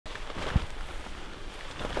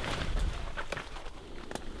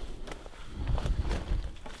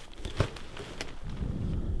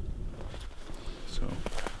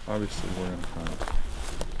obviously we're gonna hunt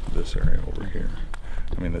this area over here.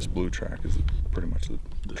 I mean, this blue track is pretty much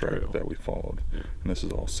the track trail that we followed. Yeah. And this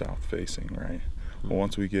is all south facing, right? Well,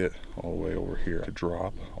 once we get all the way over here, to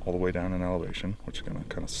drop all the way down in elevation, which is gonna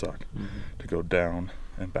kind of suck, to go down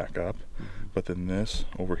and back up. But then this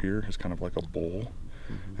over here is kind of like a bowl,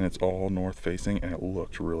 and it's all north facing, and it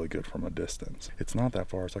looks really good from a distance. It's not that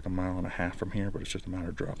far, it's like 1.5 miles from here, but it's just a matter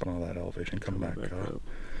of dropping all that elevation, coming back up.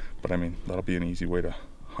 But I mean, that'll be an easy way to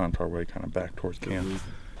hunt our way kind of back towards camp.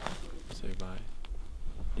 Say bye.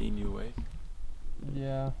 Dean, you awake?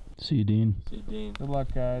 Yeah. See you, Dean. See you, Dean. Good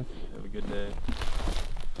luck, guys. Have a good day.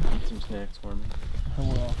 Eat some snacks for me. I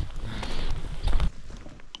will.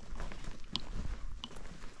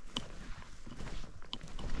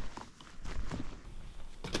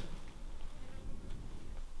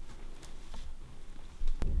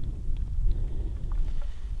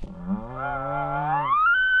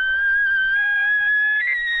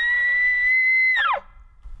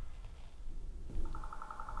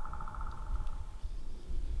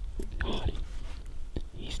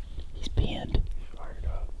 He's pinned. Fired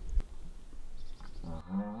up.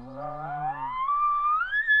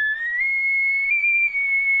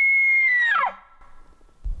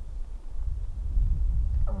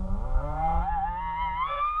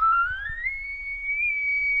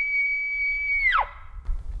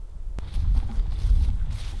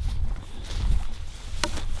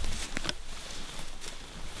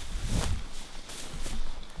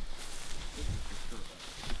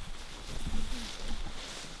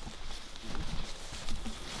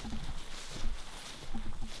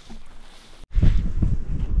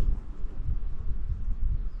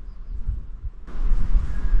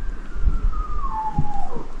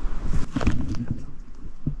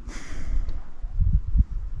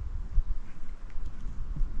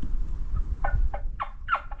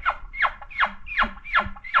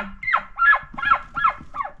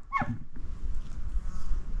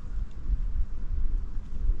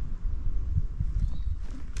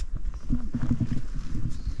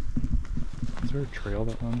 Is there a trail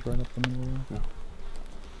that runs right up the middle of the road? No.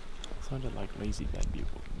 It sounded like lazy bed bugle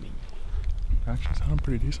to me. Actually sounded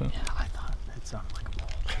pretty decent. Yeah, I thought it sounded like a ball.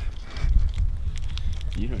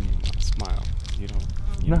 You don't even want to smile. You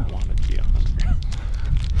don't No. want to be a hunter.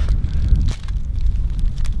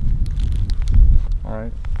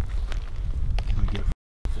 Alright. Can we get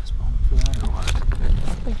a fist bump for that or what?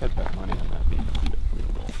 I think I'd bet money on that being a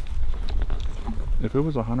real ball. If it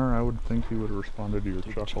was a hunter, I would think he would have responded to your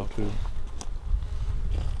chuckle too.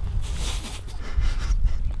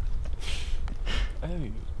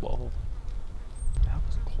 Hey, ball. That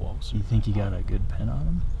was close. You think you got a good pin on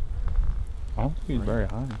him? I don't think he's very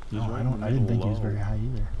high. No, I didn't think he was very high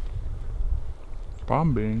either.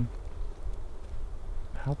 Problem being,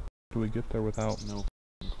 how do we get there without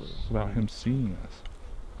him seeing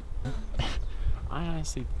us? I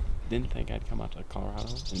honestly didn't think I'd come out to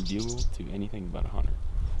Colorado and bugle to anything but a hunter.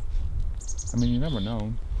 I mean, you never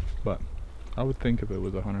know, but I would think if it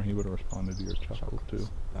was a hunter, he would have responded to your chuckle too.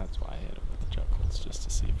 That's why I hit him with the chuckles, just to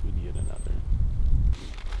see if we'd get another.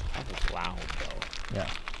 That was loud though. Yeah.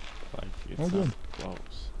 Like, it's Oh, not good.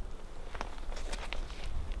 close.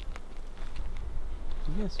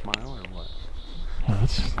 Did you guys smile or what? Yeah,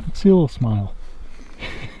 let's see a little smile.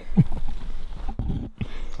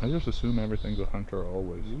 I just assume everything's a hunter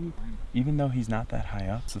always. Even though he's not that high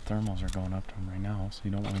up, the thermals are going up to him right now, so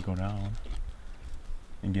you don't want to go down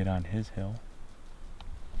and get on his hill.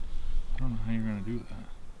 I don't know how you're gonna do that.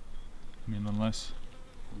 I mean, unless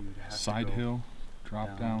side hill,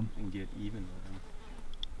 drop down, and get even with him.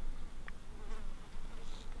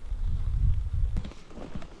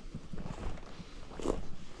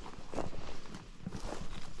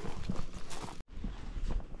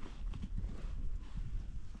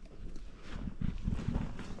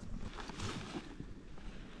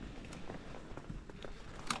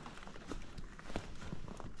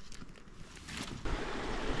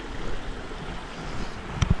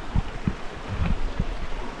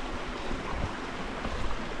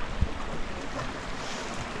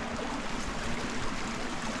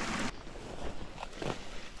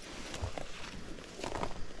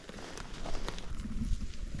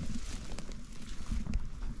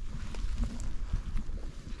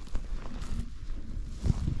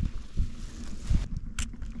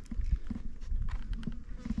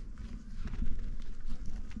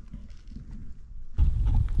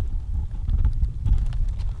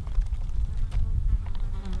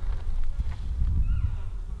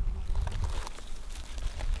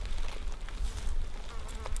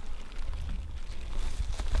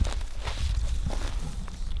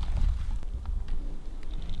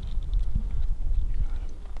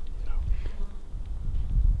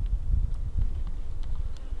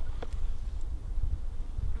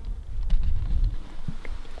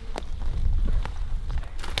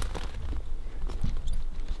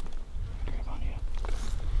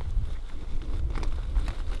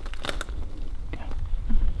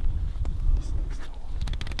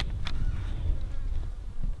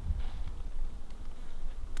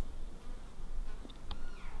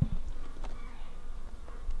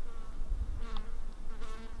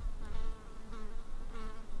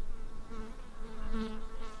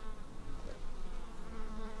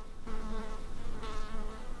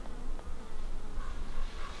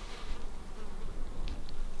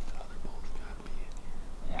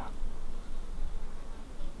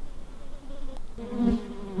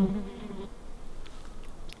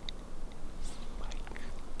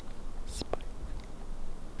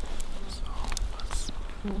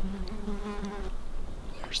 They're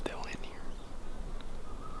still in here.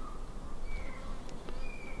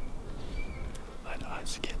 Let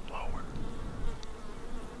us get lower.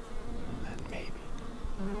 Then maybe.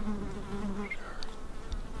 Sure.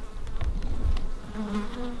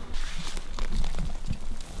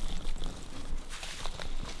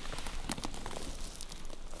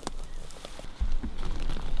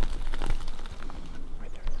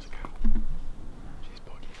 Right there, there's a cow. She's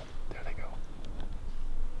boogie. There they go.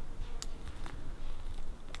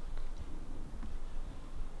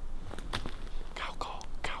 Cow call,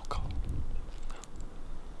 cow call.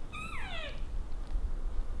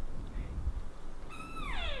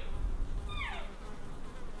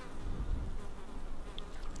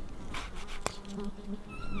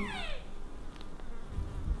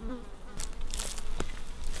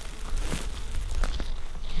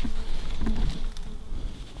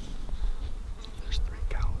 There's 3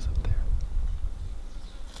 cows up there.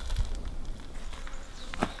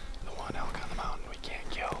 The one elk on the mountain we can't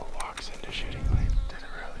kill walks into shooting lane. Did it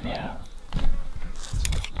really? Yeah.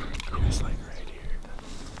 He was like right here.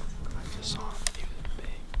 I just saw him. He was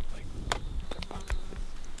big. Like, they're fucking.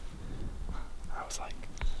 I was like,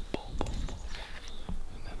 bull, bull, bull.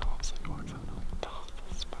 And then all of a sudden he walks out and I'm like, oh,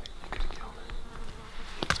 the spike. You could have killed it.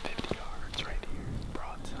 He was 50 yards right here,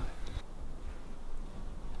 broadside.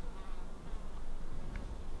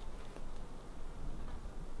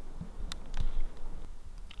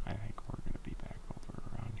 I think we're going to be back over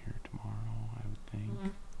around here tomorrow, I would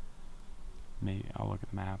think. Maybe I'll look at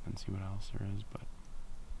the map and see what else there is, but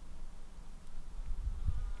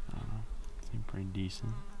I don't know. Seemed pretty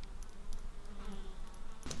decent.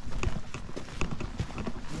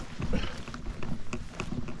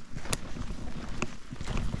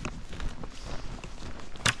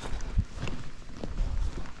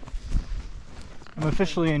 I'm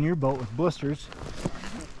officially in your boat with blisters.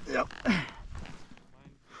 Yep.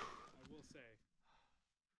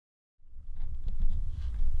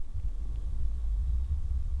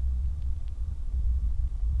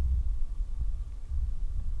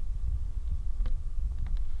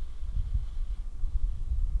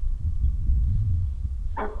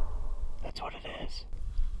 That's what it is.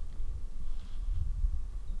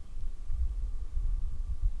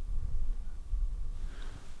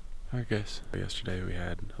 Alright guys, yesterday we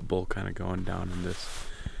had a bull kind of going down in this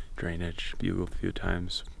drainage, bugled a few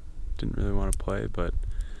times. Didn't really want to play, but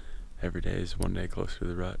every day is one day closer to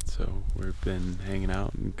the rut, so we've been hanging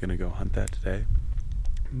out and gonna go hunt that today.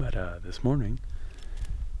 But this morning,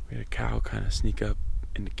 we had a cow kind of sneak up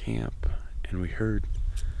into camp, and we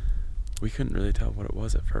couldn't really tell what it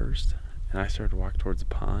was at first, and I started to walk towards the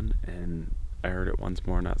pond, and I heard it once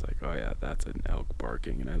more, and I was like, oh yeah, that's an elk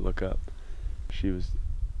barking, and I look up. She was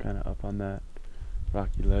kind of up on that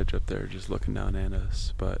rocky ledge up there just looking down at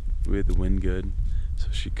us, but we had the wind good, so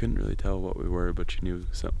she couldn't really tell what we were, but she knew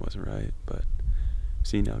something wasn't right. But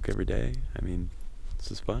seeing elk every day, I mean, this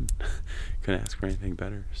is fun. Couldn't ask for anything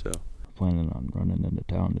better. So planning on running into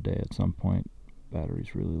town today at some point.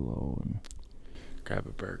 Battery's really low, and grab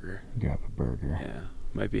a burger. Yeah,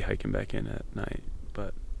 might be hiking back in at night,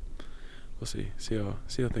 but we'll see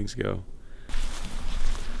how things go.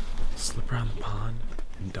 Slip around the pond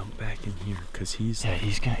and dump back in here, cause he's gonna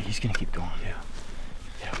keep going. Yeah,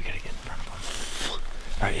 we gotta get in front of him.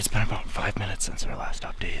 All right, it's been about 5 minutes since our last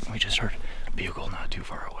update, and we just heard a bugle not too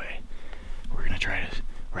far away. We're gonna try to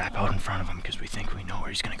wrap out in front of him because we think we know where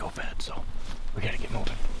he's gonna go bed. So we gotta get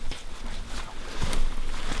moving.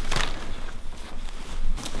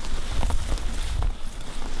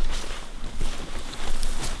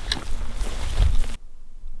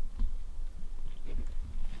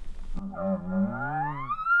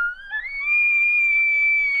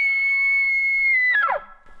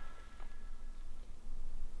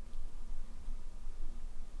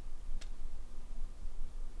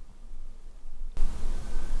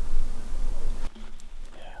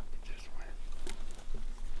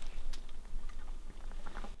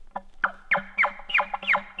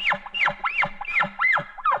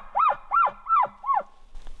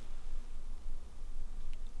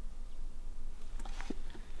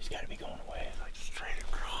 He's got to be going away, like straight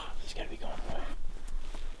across. He's got to be going away.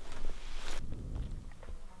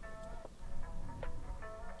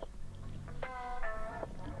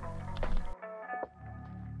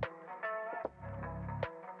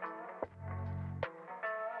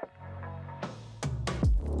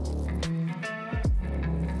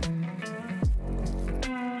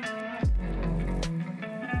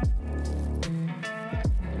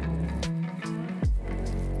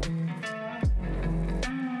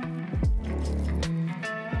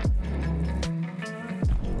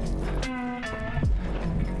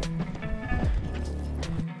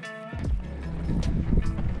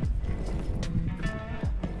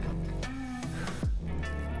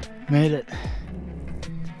 Made it.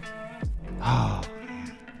 Oh,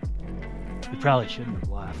 man. We probably shouldn't have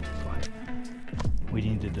left, but we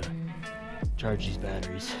needed to charge these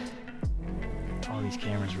batteries. All these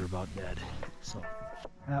cameras were about dead. So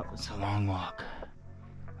that was a long walk.